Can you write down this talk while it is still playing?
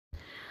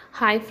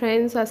Hi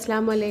friends,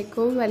 Assalamu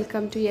alaikum.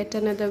 Welcome to yet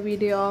another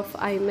video of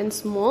Ayemenn's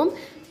mom.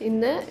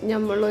 ഇന്ന്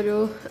നമ്മളൊരു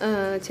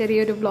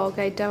ചെറിയൊരു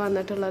വ്ളോഗായിട്ടാണ്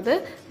വന്നിട്ടുള്ളത്.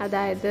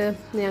 അതായത്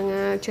ഞങ്ങൾ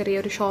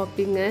ചെറിയൊരു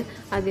ഷോപ്പിംഗ്,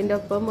 അതിൻ്റെ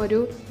ഒപ്പം ഒരു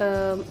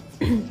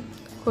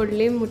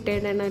കൊള്ളിയും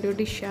മുട്ടയുടെ ഒരു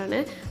ഡിഷാണ്.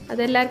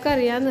 അതെല്ലാവർക്കും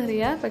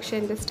അറിയാമെന്നറിയാം, പക്ഷേ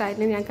എൻ്റെ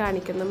സ്റ്റൈലിൽ ഞാൻ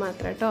കാണിക്കുന്നത്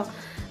മാത്രം കേട്ടോ.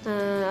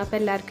 അപ്പോൾ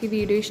എല്ലാവർക്കും ഈ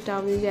വീഡിയോ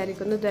ഇഷ്ടമാണെന്ന്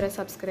വിചാരിക്കുന്നു. ഇതുവരെ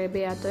സബ്സ്ക്രൈബ്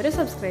ചെയ്യാത്തവർ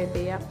സബ്സ്ക്രൈബ്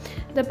ചെയ്യാം.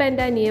 ഇതിപ്പോൾ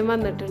എൻ്റെ അനിയൻ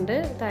വന്നിട്ടുണ്ട്,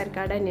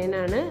 താരക്കാട്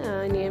അനിയനാണ്.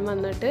 അനിയൻ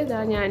വന്നിട്ട് ഇതാ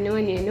ഞാനും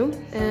അനിയനും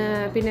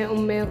പിന്നെ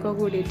ഉമ്മയൊക്കെ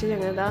കൂടിയിട്ട്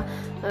ഞങ്ങളിതാ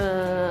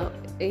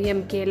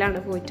MKയിലാണ്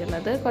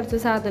പോയിട്ടുള്ളത്. കുറച്ച്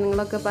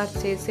സാധനങ്ങളൊക്കെ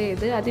പർച്ചേസ്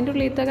ചെയ്ത് അതിൻ്റെ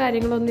ഉള്ളിലത്തെ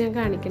കാര്യങ്ങളൊന്നും ഞാൻ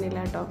കാണിക്കണില്ല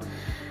കേട്ടോ.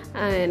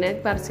 അങ്ങനെ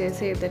പർച്ചേസ്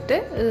ചെയ്തിട്ട്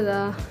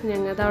ഇതാ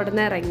ഞങ്ങൾ അവിടെ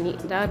നിന്ന് ഇറങ്ങി.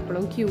 ഇതാ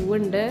എപ്പോഴും ക്യൂ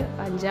ഉണ്ട്,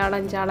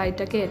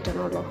 അഞ്ചാളായിട്ടൊക്കെ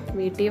കയറ്റണമല്ലോ.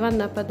 വീട്ടിൽ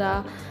വന്നപ്പോൾ ഇതാ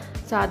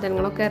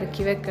സാധനങ്ങളൊക്കെ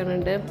ഇറക്കി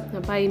വെക്കണുണ്ട്.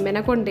 അപ്പോൾ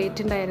അയ്മനെ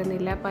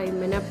കൊണ്ടുപോയിട്ടുണ്ടായിരുന്നില്ല. അപ്പോൾ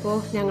അയ്മനെ അപ്പോൾ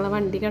ഞങ്ങളെ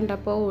വണ്ടി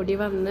കണ്ടപ്പോൾ ഓടി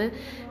വന്ന്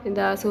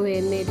ഇതാ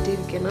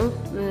സുഹേലിനേറ്റിരിക്കണം.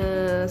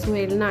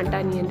 സുഹേൽ നാട്ട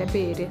അനിയൻ്റെ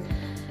പേര്.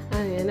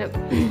 അങ്ങനെ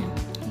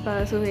അപ്പോൾ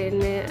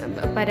സുഹേലിന്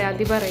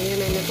പരാതി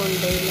പറയണം എന്നെ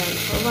കൊണ്ടുപോയില്ല.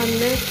 അപ്പോൾ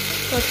വന്ന്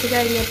കുറച്ച്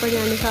കഴിഞ്ഞപ്പോൾ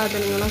ഞാൻ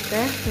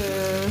സാധനങ്ങളൊക്കെ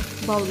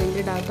ബൗളിൽ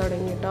ഇടാൻ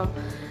തുടങ്ങി കേട്ടോ.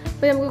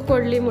 അപ്പോൾ നമുക്ക്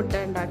കൊള്ളി മുട്ട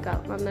ഉണ്ടാക്കാം.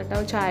 വന്നിട്ട്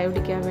ചായ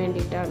കുടിക്കാൻ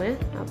വേണ്ടിയിട്ടാണ്.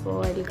 അപ്പോൾ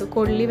അതിലേക്ക്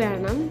കൊള്ളി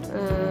വേണം,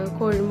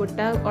 കോഴിമുട്ട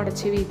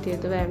ഉടച്ച്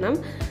വീത്തിയത് വേണം,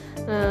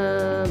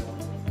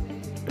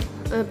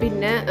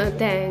 പിന്നെ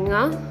തേങ്ങ,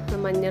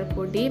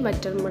 മഞ്ഞൾപ്പൊടി,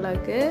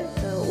 വറ്റൽമുളക്,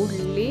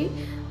 ഉള്ളി,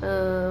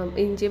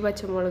 ഇഞ്ചി,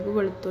 പച്ചമുളക്,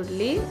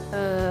 വെളുത്തുള്ളി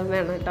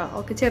വേണം കേട്ടോ.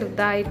 ഒക്കെ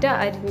ചെറുതായിട്ട്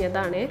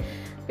അരിഞ്ഞതാണ്.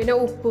 പിന്നെ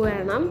ഉപ്പ്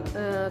വേണം,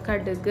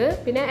 കടുക്,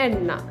 പിന്നെ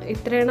എണ്ണ.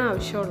 ഇത്രയാണ്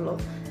ആവശ്യമുള്ളൂ.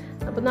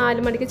 അപ്പോൾ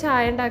 4 മണിക്ക്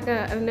ചായ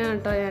ഉണ്ടാക്കാനാണ്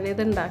കേട്ടോ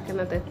ഞാനിത്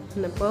ഉണ്ടാക്കുന്നത്.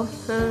 അപ്പോൾ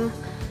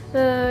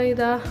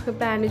ഇതാ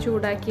പാന്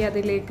ചൂടാക്കി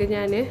അതിലേക്ക്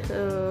ഞാൻ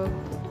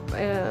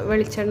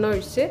വെളിച്ചെണ്ണ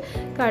ഒഴിച്ച്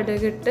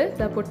കടുകിട്ട്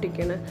ഇതാ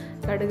പൊട്ടിക്കണം.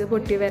 കടുക്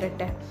പൊട്ടി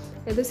വരട്ടെ.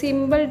 ഇത്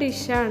സിമ്പിൾ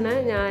ഡിഷാണ്.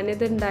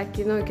 ഞാനിത്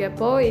ഉണ്ടാക്കി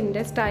നോക്കിയപ്പോൾ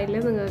എൻ്റെ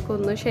സ്റ്റൈലിൽ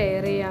നിങ്ങൾക്കൊന്ന്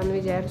ഷെയർ ചെയ്യാമെന്ന്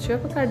വിചാരിച്ചു.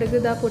 അപ്പോൾ കടുക്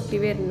ഇതാ പൊട്ടി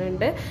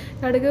വരുന്നുണ്ട്.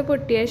 കടുക്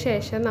പൊട്ടിയ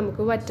ശേഷം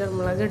നമുക്ക്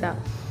വറ്റൽമുളക് ഇടാം.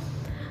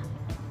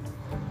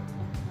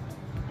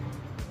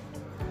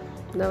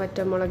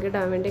 വറ്റൽമുളക്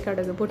ഇടാൻ വേണ്ടി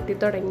കടുക് പൊട്ടി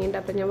തുടങ്ങിയിട്ടുണ്ട്.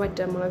 അപ്പോൾ ഞാൻ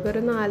വറ്റൽമുളക്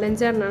ഒരു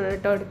 4-5 എണ്ണമാണ്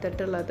കേട്ടോ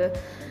എടുത്തിട്ടുള്ളത്.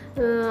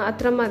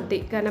 അത്ര മതി,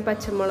 കാരണം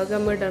പച്ചമുളക്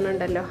നമ്മൾ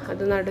ഇടണുണ്ടല്ലോ.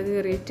 അത് നടു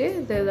കീറിയിട്ട്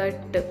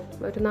ഇട്ട്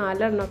ഒരു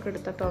 4 എണ്ണമൊക്കെ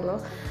എടുത്തിട്ടുള്ളൂ.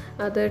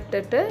 അത്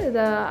ഇട്ടിട്ട്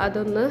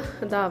അതൊന്ന്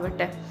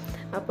ഇതാവട്ടെ.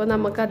 അപ്പോൾ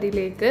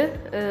നമുക്കതിലേക്ക്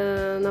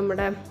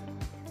നമ്മുടെ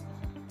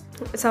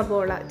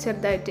സബോള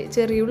ചെറുതായിട്ട്,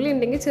 ചെറിയുള്ളി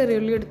ഉണ്ടെങ്കിൽ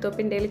ചെറിയുള്ളി എടുത്തു.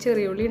 അപ്പോൾ എൻ്റെ കയ്യിൽ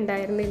ചെറിയുള്ളി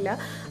ഉണ്ടായിരുന്നില്ല.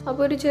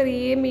 അപ്പോൾ ഒരു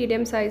ചെറിയ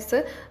മീഡിയം സൈസ്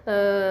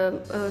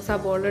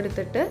സബോള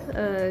എടുത്തിട്ട്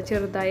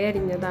ചെറുതായി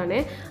അരിഞ്ഞതാണ്.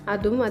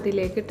 അതും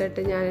അതിലേക്ക്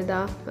ഇട്ടിട്ട് ഞാനിതാ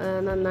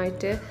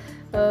നന്നായിട്ട്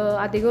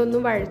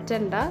അധികമൊന്നും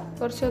വഴറ്റണ്ട.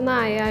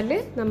 കുറച്ചൊന്നായാൽ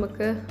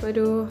നമുക്ക്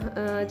ഒരു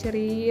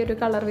ചെറിയൊരു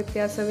കളർ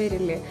വ്യത്യാസം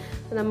വരില്ലേ,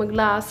 നമ്മൾ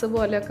ഗ്ലാസ്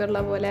പോലെയൊക്കെ ഉള്ള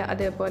പോലെ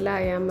അതേപോലെ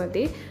ആയാൽ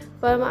മതി.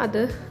 അപ്പം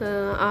അത്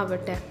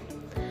ആവട്ടെ.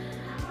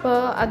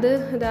 അപ്പോൾ അത്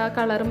ഇതാ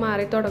കളർ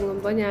മാറി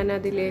തുടങ്ങുമ്പോൾ ഞാൻ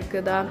അതിലേക്ക്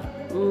ഇതാ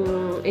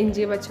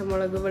ഇഞ്ചി,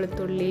 പച്ചമുളക്,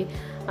 വെളുത്തുള്ളി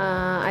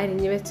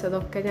അരിഞ്ഞ്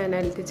വെച്ചതൊക്കെ ഞാൻ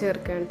അതിലേക്ക്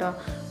ചേർക്കാം കേട്ടോ.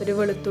 ഒരു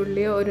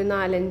വെളുത്തുള്ളി ഒരു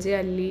 4-5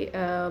 അല്ലി,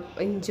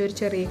 ഇഞ്ചി ഒരു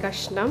ചെറിയ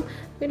കഷ്ണം,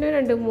 പിന്നെ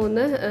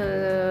 2-3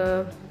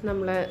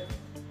 നമ്മളെ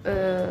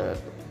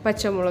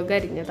പച്ചമുളക്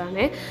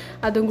അരിഞ്ഞതാണ്.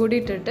 അതും കൂടി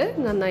ഇട്ടിട്ട്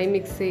നന്നായി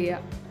മിക്സ് ചെയ്യുക.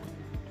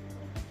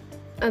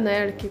 നന്നായി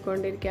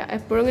ഇളക്കിക്കൊണ്ടിരിക്കുക.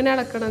 എപ്പോഴും ഇങ്ങനെ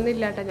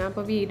ഇളക്കണമെന്നില്ല കേട്ടോ. ഞാൻ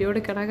ഇപ്പോൾ വീഡിയോ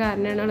എടുക്കണ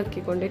കാരണമാണ്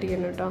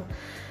ഇളക്കിക്കൊണ്ടിരിക്കുന്നത് കേട്ടോ.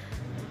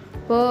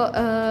 അപ്പോൾ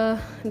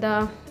ഇതാ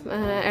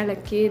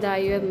ഇളക്കി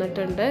ഇതായി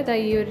വന്നിട്ടുണ്ട്.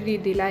 ഈ ഒരു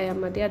രീതിയിലായാൽ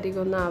മതി,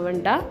 അധികമൊന്നും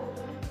ആവണ്ട.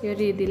 ഈ ഒരു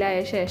രീതിയിലായ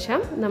ശേഷം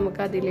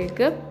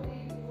നമുക്കതിലേക്ക്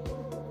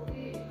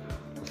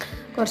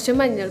കുറച്ച്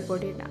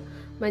മഞ്ഞൾപ്പൊടി ഇടാം.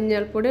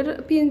 മഞ്ഞൾപ്പൊടി ഒരു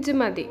പിഞ്ച്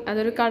മതി,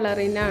 അതൊരു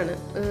കളറിനാണ്.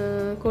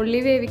 കൊള്ളി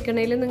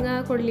വേവിക്കണേൽ നിങ്ങൾ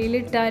കൊള്ളിയിൽ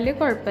ഇട്ടാൽ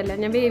കുഴപ്പമില്ല.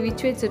 ഞാൻ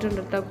വേവിച്ച് വെച്ചിട്ടുണ്ട്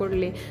കേട്ടോ.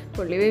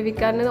 കൊള്ളി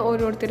വേവിക്കാൻ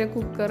ഓരോരുത്തരുടെ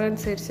കുക്കർ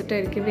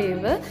അനുസരിച്ചിട്ടായിരിക്കും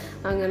വേവ്.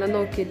 അങ്ങനെ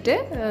നോക്കിയിട്ട്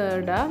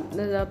ഇടാം.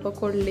 അപ്പോൾ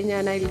കൊള്ളി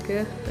ഞാൻ അതിലേക്ക്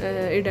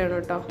ഇടണം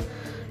കേട്ടോ.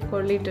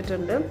 കൊള്ളി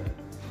ഇട്ടിട്ടുണ്ട്.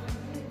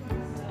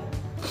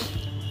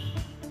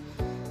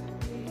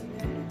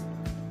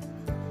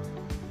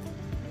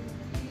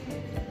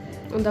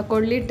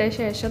 കൊള്ളി ഇട്ട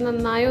ശേഷം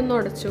നന്നായി ഒന്ന്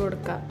ഉടച്ചു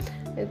കൊടുക്കാം.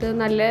 ഇത്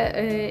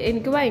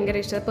എനിക്ക് ഭയങ്കര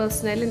ഇഷ്ടമാണ്.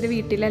 പേഴ്സണലി എൻ്റെ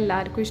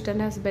വീട്ടിലെല്ലാവർക്കും ഇഷ്ടം,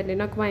 എൻ്റെ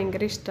ഹസ്ബൻഡിനൊക്കെ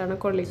ഭയങ്കര ഇഷ്ടമാണ്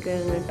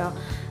കൊള്ളിക്കിഴങ്ങ് കേട്ടോ.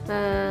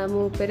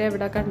 മൂപ്പര്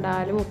എവിടെ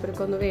കണ്ടാലും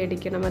മൂപ്പർക്കൊന്ന്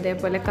മേടിക്കണം.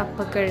 അതേപോലെ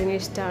കപ്പക്കിഴങ്ങ്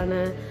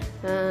ഇഷ്ടമാണ്.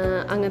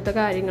 അങ്ങനത്തെ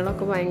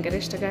കാര്യങ്ങളൊക്കെ ഭയങ്കര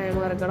ഇഷ്ടം.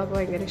 കിഴങ്ങ് വർഗ്ഗങ്ങളൊക്കെ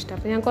ഭയങ്കര ഇഷ്ടം.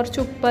 അപ്പോൾ ഞാൻ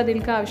കുറച്ച് ഉപ്പ്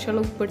അതിലേക്ക്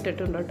ആവശ്യമുള്ള ഉപ്പ്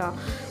ഇട്ടിട്ടുണ്ട് കേട്ടോ.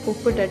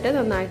 ഉപ്പിട്ടിട്ട്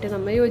നന്നായിട്ട്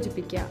നമ്മൾ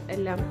യോജിപ്പിക്കുക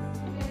എല്ലാം.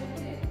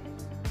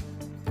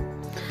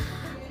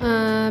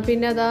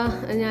 പിന്നെ അതാ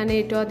ഞാൻ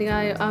ഏറ്റവും അധികം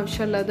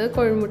ആവശ്യമുള്ളത്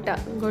കോഴിമുട്ട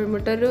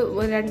ഒരു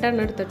 2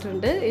 എണ്ണം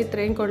എടുത്തിട്ടുണ്ട്.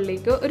 ഇത്രയും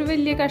കൊള്ളിക്ക് ഒരു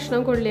വലിയ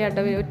കഷ്ണം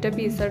കൊള്ളിയാട്ടോ, ഒറ്റ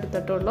പീസ്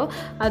എടുത്തിട്ടുള്ളൂ.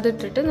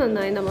 അതിട്ടിട്ട്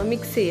നന്നായി നമ്മൾ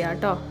മിക്സ് ചെയ്യാം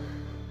കേട്ടോ.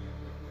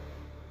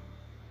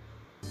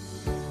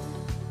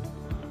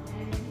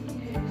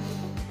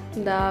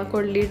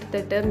 കൊള്ളി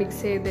എടുത്തിട്ട്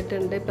മിക്സ്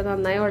ചെയ്തിട്ടുണ്ട്. ഇപ്പോൾ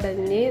നന്നായി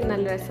ഉടഞ്ഞ്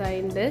നല്ല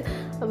രസമായിട്ടുണ്ട്.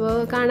 അപ്പോൾ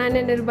കാണാൻ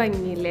തന്നെ ഒരു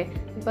ഭംഗിയില്ലേ.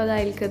 അപ്പോൾ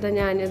അതിലേക്ക്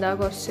ഞാനിതാ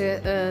കുറച്ച്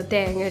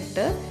തേങ്ങ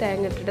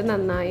ഇട്ടിട്ട്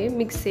നന്നായി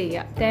മിക്സ്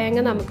ചെയ്യുക. തേങ്ങ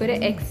നമുക്കൊരു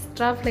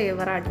എക്സ്ട്രാ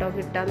ഫ്ലേവറാട്ടോ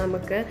കിട്ടുക.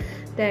 നമുക്ക്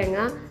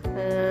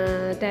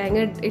തേങ്ങ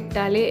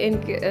ഇട്ടാൽ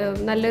എനിക്ക്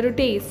നല്ലൊരു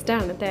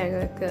ടേസ്റ്റാണ്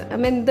തേങ്ങക്ക്.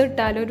 നമ്മൾ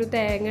എന്തിട്ടാലും ഒരു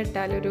തേങ്ങ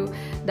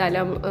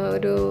ഇട്ടാലും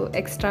ഒരു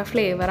എക്സ്ട്രാ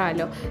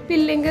ഫ്ലേവറാലോ. ഇപ്പം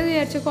ഇല്ലെങ്കിൽ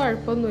വിചാരിച്ച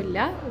കുഴപ്പമൊന്നുമില്ല.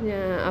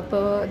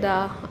 അപ്പോൾ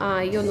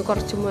ആയി ഒന്ന്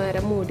കുറച്ച്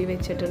നേരം മൂടി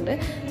വെച്ചിട്ടുണ്ട്.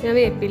 ഞാൻ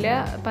വേപ്പില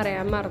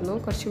പറയാൻ മറന്നു,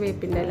 കുറച്ച്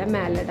വേപ്പിൻ്റെ ഇല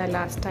മേലിടാൻ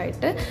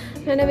ലാസ്റ്റായിട്ട്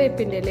ഞാൻ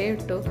വേപ്പിൻ്റെ ഇല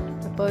ഇട്ടു.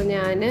 അപ്പോൾ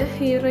ഞാൻ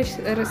ഈ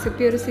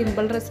റെസിപ്പി ഒരു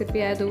സിമ്പിൾ റെസിപ്പി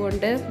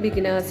ആയതുകൊണ്ട്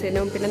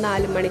ബിഗിനേഴ്സിനും പിന്നെ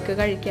 4 മണിക്ക്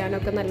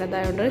കഴിക്കാനൊക്കെ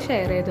നല്ലതായതുകൊണ്ട്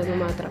ഷെയർ ചെയ്തെന്ന്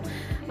മാത്രം.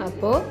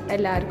 അപ്പോൾ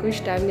എല്ലാവർക്കും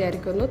ഇഷ്ടമാണെന്ന്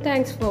വിചാരിക്കുന്നു.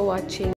 Thanks for watching.